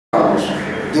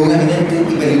de un eminente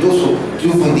y peligroso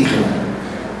triunfo indígena.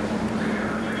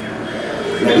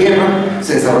 La guerra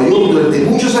se desarrolló durante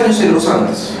muchos años en los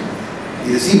Andes y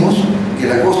decimos que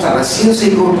la costa recién se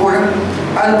incorpora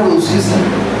al producirse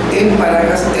en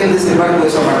Paracas el desembarco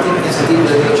de San Martín en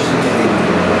septiembre de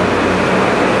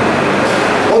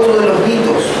 1820. Otro de los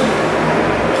mitos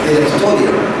de la historia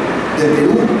del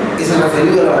Perú es el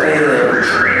referido a la batalla de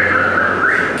Ayacucho,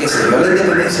 que se dio a la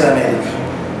independencia de América.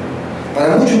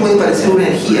 Para muchos puede parecer una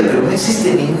herejía, pero no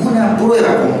existe ninguna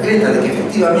prueba concreta de que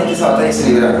efectivamente esa batalla se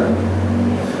librara.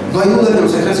 No hay duda que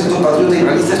los ejércitos patriotas y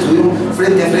realistas estuvieron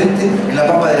frente a frente en la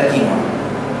Pampa de la Quinoa,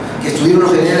 que estuvieron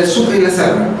los generales Sucre y La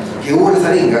Serna, que hubo las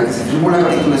arengas, que se firmó la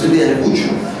capitulación de Ayacucho,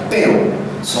 pero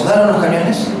 ¿sonaron los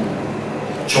cañones?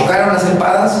 ¿Chocaron las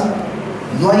espadas?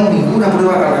 No hay ninguna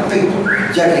prueba al respecto,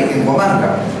 ya que en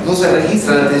Huamanga no se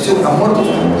registra la atención a muertos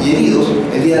y heridos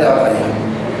el día de la batalla.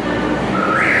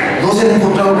 No se han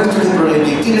encontrado restos de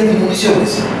proyectiles ni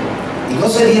municiones, y no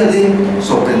sería de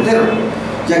sorprender,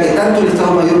 ya que tanto el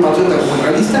Estado Mayor patriota como el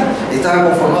realista estaba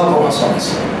conformado por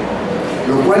masones,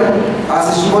 lo cual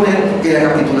hace suponer que la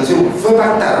capitulación fue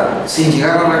pactada sin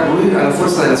llegar a recurrir a la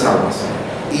fuerza de las armas,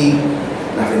 y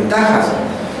las ventajas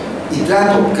y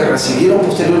trato que recibieron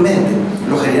posteriormente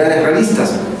los generales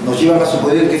realistas nos llevan a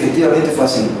suponer que efectivamente fue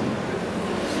así.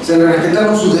 Se les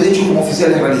respetaron sus derechos como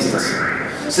oficiales realistas.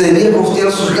 Se debía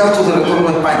costear sus gastos de retorno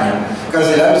a España,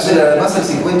 cancelándose además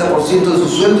el 50% de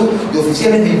sus sueldos de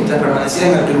oficiales mientras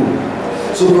permanecieran en el Perú.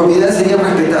 Sus propiedades serían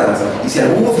respetadas, y si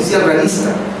algún oficial realista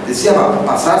deseaba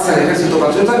pasarse al ejército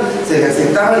patriota, se le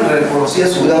aceptaba y reconocía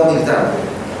su grado militar.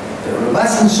 Pero lo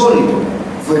más insólito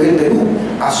fue que el Perú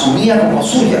asumía como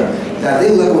suya la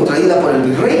deuda contraída por el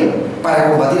virrey para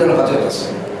combatir a los patriotas.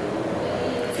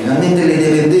 Finalmente, la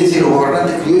independencia y los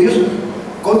gobernantes criollos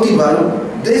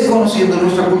continuaron desconociendo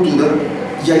nuestra cultura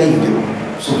y al indio,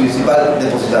 su principal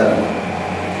depositario.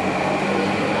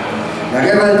 La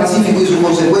guerra del Pacífico y su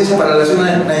consecuencia para la nación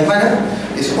aymara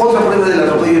es otra prueba del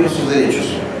atropello de nuestros derechos.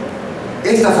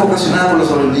 Esta fue ocasionada por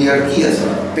las oligarquías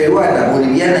peruana,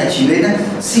 boliviana y chilena,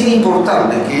 sin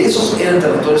importarles que esos eran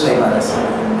territorios aymaras.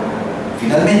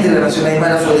 Finalmente, la nación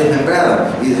aymara fue desmembrada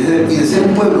y de ser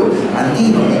un pueblo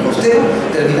andino y costero,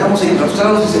 terminamos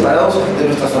enclaustrados y separados de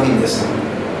nuestras familias.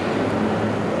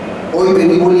 Hoy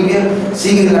Perú y Bolivia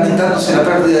siguen lamentándose la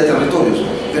pérdida de territorios,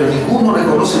 pero ninguno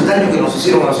reconoce el daño que nos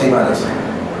hicieron a los aymaras,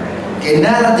 que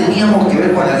nada teníamos que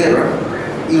ver con la guerra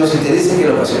y los intereses que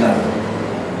la ocasionaron.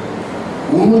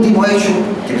 Un último hecho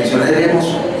que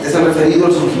mencionaremos es el referido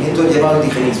al surgimiento del llamado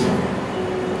indigenismo.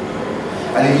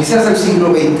 Al iniciarse el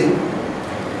siglo XX,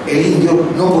 el indio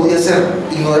no podía ser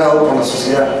ignorado por la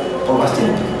sociedad por más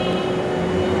tiempo.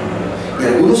 Y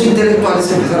algunos intelectuales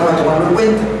empezaron a tomarlo en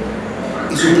cuenta,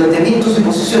 y sus planteamientos y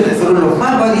posiciones fueron los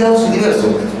más variados y diversos,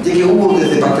 ya que hubo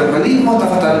desde paternalismo hasta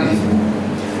fatalismo.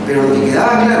 Pero lo que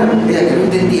quedaba claro era que no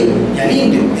entendían ni al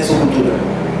indio ni a su cultura.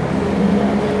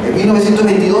 En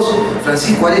 1922,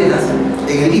 Francisco Arenas,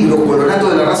 en el libro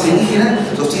Colonato de la raza indígena,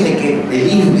 sostiene que el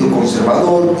indio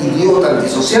conservador, idiota,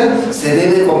 antisocial, se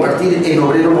debe convertir en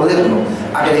obrero moderno,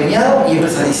 agremiado y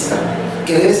empresarista,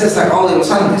 que debe ser sacado de los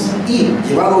Andes y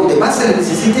llevado donde más se le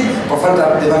necesite por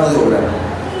falta de mano de obra,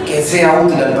 que sea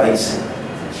útil al país.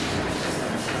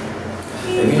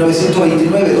 En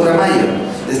 1929, Dora Mayer,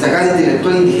 destacada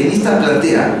intelectual indigenista,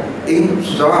 plantea en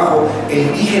su trabajo El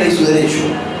indígena y su derecho,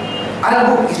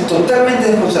 algo que es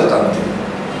totalmente desconcertante,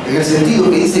 en el sentido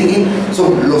que dice que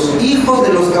son los hijos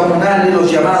de los gamonales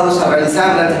los llamados a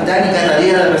realizar la titánica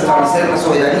tarea de restablecer la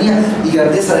soberanía y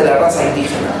grandeza de la raza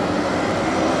indígena.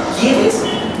 ¿Quiénes?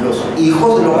 Los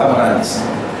hijos de los gamonales.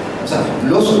 O sea,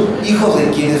 los hijos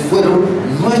de quienes fueron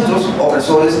nuestros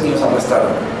opresores y nos aplastaron.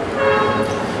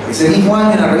 Ese mismo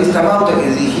año, en la revista Mauta, que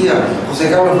dirigía José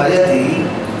Carlos Mariátegui,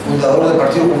 fundador del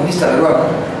Partido Comunista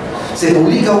Peruano, se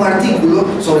publica un artículo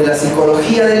sobre la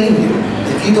psicología del indio,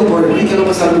 escrito por Enrique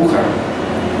López Albujar.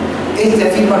 Este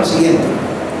afirma lo siguiente,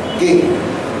 que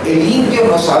el indio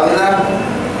no sabe dar,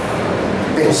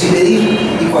 pero sí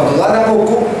pedir, y cuando da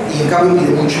poco, y en cambio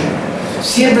pide mucho.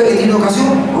 Siempre que tiene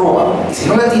ocasión, roba, y si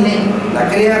no la tiene, la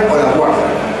crea o la guarda.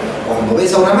 Cuando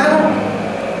besa una mano,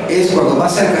 es cuando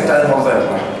más cerca está de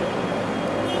morderla.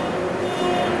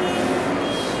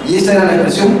 Y esta era la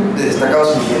expresión de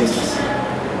destacados indigenistas.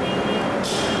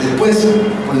 Después,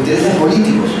 por intereses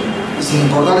políticos, y sin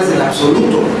importarles en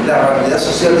absoluto la realidad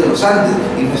social de los Andes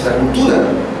y nuestra cultura,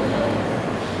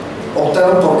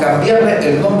 optaron por cambiarle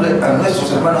el nombre a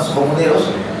nuestros hermanos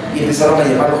comuneros y empezaron a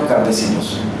llamarlos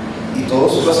campesinos. Y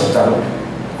todos lo aceptaron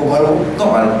como algo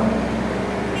normal.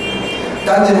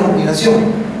 Tal denominación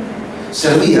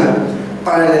servía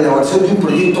para la elaboración de un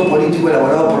proyecto político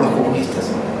elaborado por los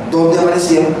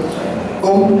establecían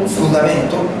con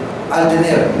fundamento al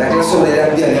tener la clase obrera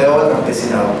de aliado al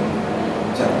campesinado.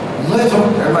 O sea, nuestros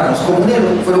hermanos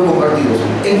comuneros fueron convertidos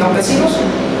en campesinos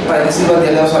para que sirvan de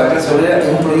aliados a la clase obrera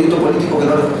en un proyecto político que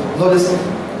no les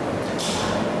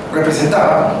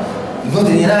representaba, no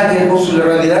tenía nada que ver con su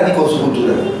realidad ni con su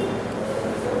cultura.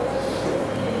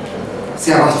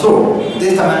 Se arrastró de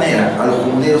esta manera a los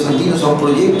comuneros andinos a un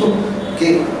proyecto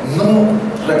que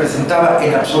no representaba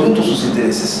en absoluto sus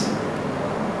intereses.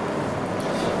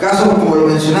 Casos como los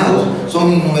mencionados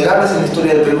son innumerables en la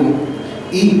historia del Perú,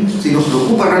 y si nos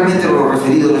preocupa realmente lo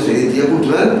referido a nuestra identidad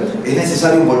cultural, es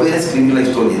necesario volver a escribir la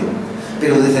historia,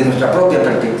 pero desde nuestra propia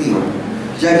perspectiva,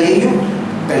 ya que ello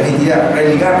permitirá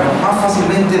religarnos más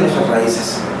fácilmente a nuestras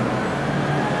raíces.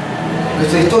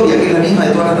 Nuestra historia, que es la misma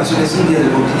de todas las naciones indias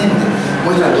del continente,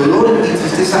 muestra dolor y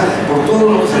tristeza por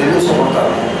todo lo que se debió soportar,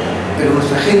 pero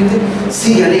nuestra gente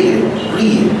sigue alegre,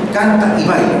 ríe, canta y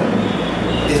baila.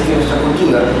 Es que nuestra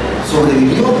cultura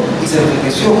sobrevivió y se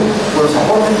enriqueció por los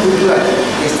aportes culturales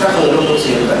que extrajo del mundo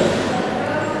occidental.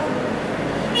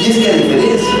 Y es que a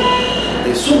diferencia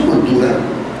de su cultura,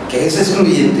 que es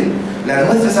excluyente, la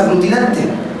nuestra es aglutinante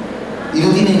y no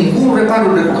tiene ningún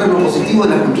reparo en recoger lo positivo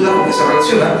de la cultura con que se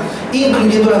relaciona,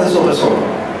 incluyendo las de su persona.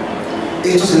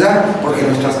 Esto se da porque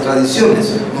nuestras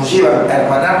tradiciones nos llevan a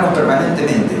hermanarnos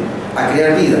permanentemente, a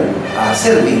crear vida, a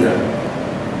hacer vida.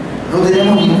 No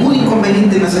tenemos ningún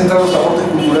inconveniente en aceptar los aportes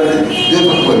culturales de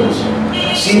otros pueblos,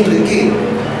 siempre que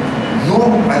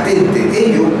no atente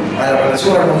ello a la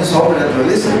relación armoniosa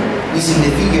hombre-naturaleza ni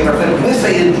signifique perder nuestra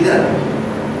identidad.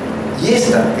 Y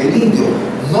esta, el indio,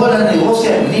 no la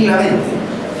negocia ni la vende.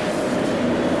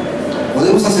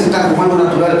 Podemos aceptar como algo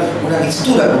natural una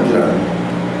mixtura cultural.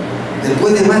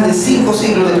 Después de más de 5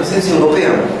 siglos de presencia europea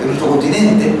en nuestro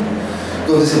continente,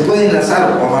 donde se puede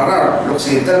enlazar o amarrar lo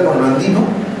occidental con lo andino,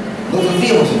 no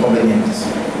tendríamos inconvenientes,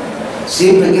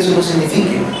 siempre que eso no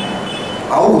signifique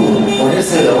a uno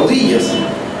ponerse de rodillas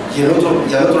y al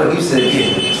otro erguirse de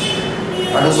pie.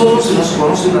 A nosotros se nos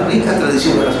conoce una rica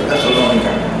tradición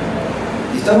gastronómica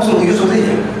y estamos orgullosos de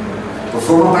ella, pues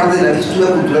forma parte de la mixtura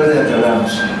cultural de la que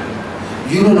hablamos.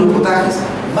 Y uno de los potajes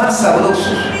más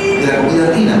sabrosos de la comida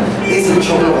andina es el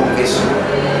choclo con queso.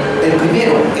 El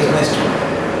primero es nuestro,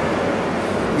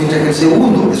 mientras que el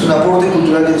segundo es un aporte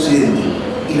cultural de Occidente,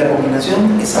 y la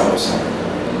combinación es sabrosa.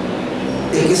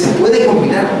 Es que se puede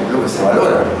combinar lo que se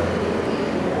valora.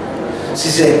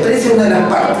 Si se desprecia una de las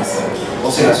partes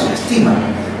o se la subestima,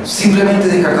 simplemente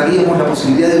descartaríamos la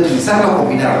posibilidad de utilizarla o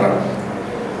combinarla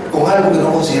con algo que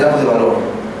no consideramos de valor.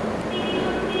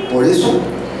 Por eso,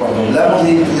 cuando hablamos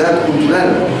de identidad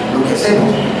cultural, lo que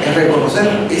hacemos es reconocer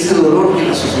ese dolor que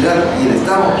la sociedad y el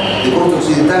Estado de corte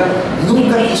occidental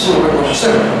nunca quiso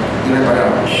reconocer y reparar,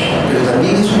 pero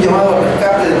también es un llamado al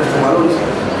rescate de nuestros valores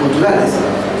culturales,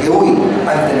 que hoy,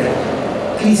 ante la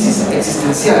crisis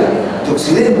existencial de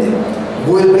Occidente,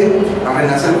 vuelve a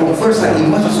renacer con fuerza y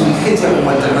muestra su vigencia como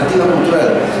alternativa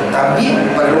cultural,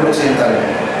 también para el hombre occidental.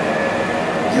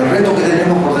 Y el reto que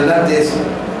tenemos por delante es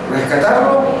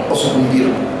rescatarlo o sucumbir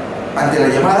ante la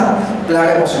llamada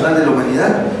plaga emocional de la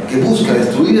humanidad que busca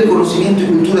destruir el conocimiento y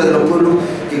cultura de los pueblos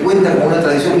que cuentan con una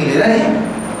tradición milenaria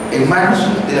en manos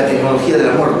de la tecnología de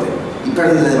la muerte y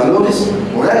pérdida de valores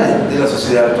morales de la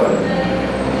sociedad actual.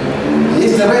 Y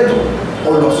este reto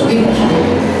o lo asumimos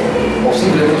o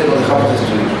simplemente lo dejamos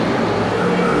destruir.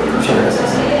 Muchas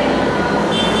gracias.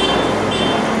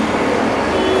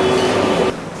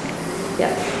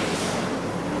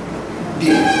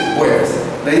 Bien, pues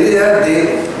la idea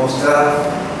de mostrar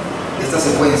esta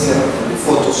secuencia de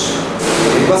fotos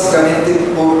es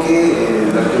básicamente porque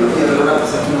la arqueología peruana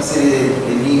presenta una serie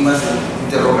de enigmas,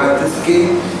 interrogantes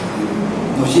que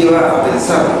nos lleva a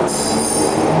pensar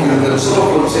que lo que nosotros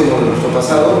conocemos de nuestro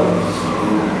pasado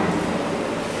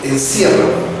encierra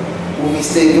un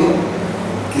misterio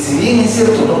que, si bien es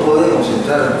cierto no podemos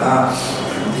entrar a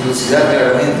dilucidar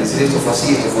claramente si esto fue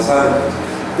así, esto fue así,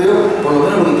 pero por lo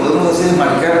menos lo que podemos hacer es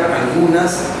marcar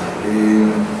algunos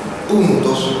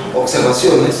puntos,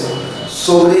 observaciones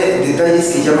sobre detalles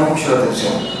que llaman mucho la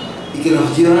atención y que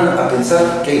nos llevan a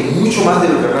pensar que hay mucho más de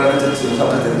lo que realmente se nos ha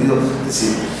pretendido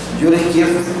decir. Yo les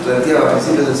planteaba a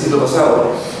principios del siglo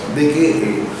pasado de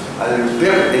que al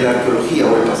ver en la arqueología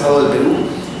o el pasado del Perú,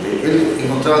 él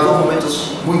encontraba dos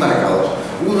momentos muy marcados.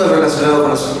 Uno relacionado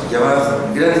con las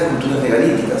llamadas grandes culturas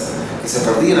megalíticas que se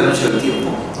perdían a la noche del tiempo,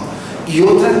 y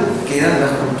otra que eran las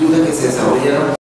culturas que se desarrollaron